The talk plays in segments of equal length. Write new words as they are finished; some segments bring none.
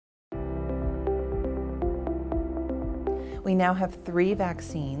We now have 3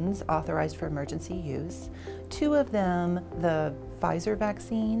 vaccines authorized for emergency use. 2 of them, the Pfizer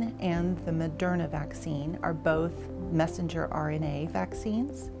vaccine and the Moderna vaccine, are both messenger RNA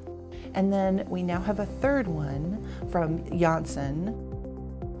vaccines. And then we now have a 3rd one from Janssen,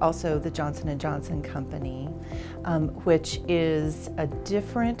 also the Johnson & Johnson company, which is a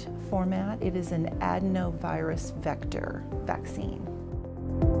different format. It is an adenovirus vector vaccine.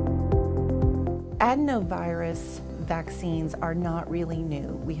 Adenovirus vaccines are not really new.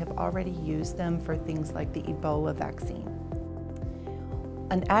 We have already used them for things like the Ebola vaccine.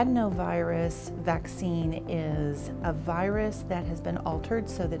 An adenovirus vaccine is a virus that has been altered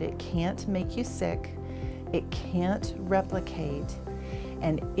so that it can't make you sick, it can't replicate,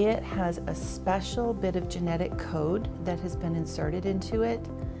 and it has a special bit of genetic code that has been inserted into it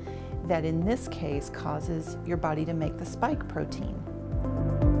that in this case causes your body to make the spike protein.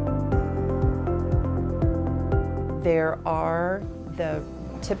 There are the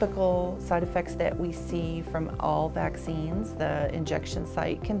typical side effects that we see from all vaccines. The injection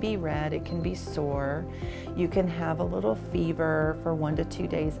site can be red, it can be sore. You can have a little fever for 1 to 2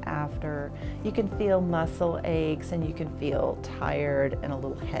 days after. You can feel muscle aches and you can feel tired and a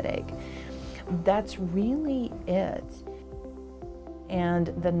little headache. That's really it. And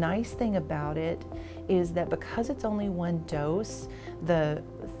the nice thing about it is that because it's only 1 dose, the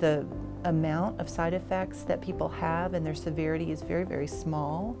amount of side effects that people have and their severity is very, very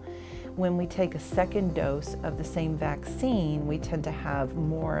small. When we take a 2nd dose of the same vaccine, we tend to have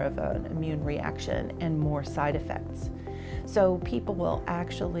more of an immune reaction and more side effects. So people will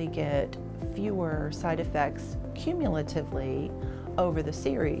actually get fewer side effects cumulatively over the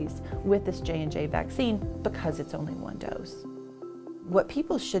series with this J&J vaccine because it's only 1 dose. What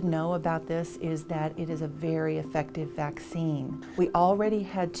people should know about this is that it is a very effective vaccine. We already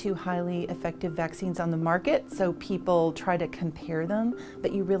had 2 highly effective vaccines on the market, so people try to compare them,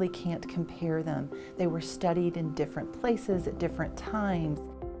 but you really can't compare them. They were studied in different places at different times.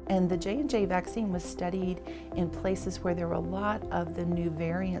 And the J&J vaccine was studied in places where there were a lot of the new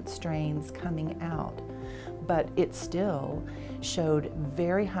variant strains coming out. But it still showed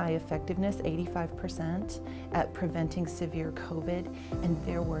very high effectiveness, 85%, at preventing severe COVID, and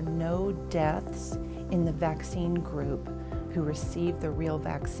there were no deaths in the vaccine group who received the real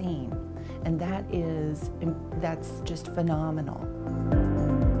vaccine. And that's just phenomenal.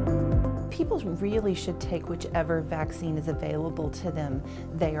 People really should take whichever vaccine is available to them.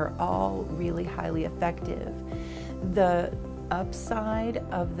 They are all really highly effective. The upside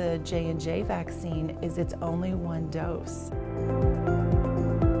of the J&J vaccine is it's only 1 dose.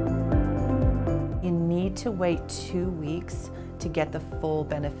 You need to wait 2 weeks to get the full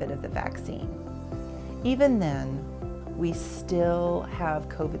benefit of the vaccine. Even then, we still have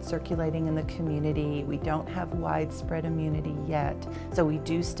COVID circulating in the community. We don't have widespread immunity yet, so we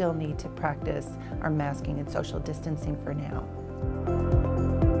do still need to practice our masking and social distancing for now.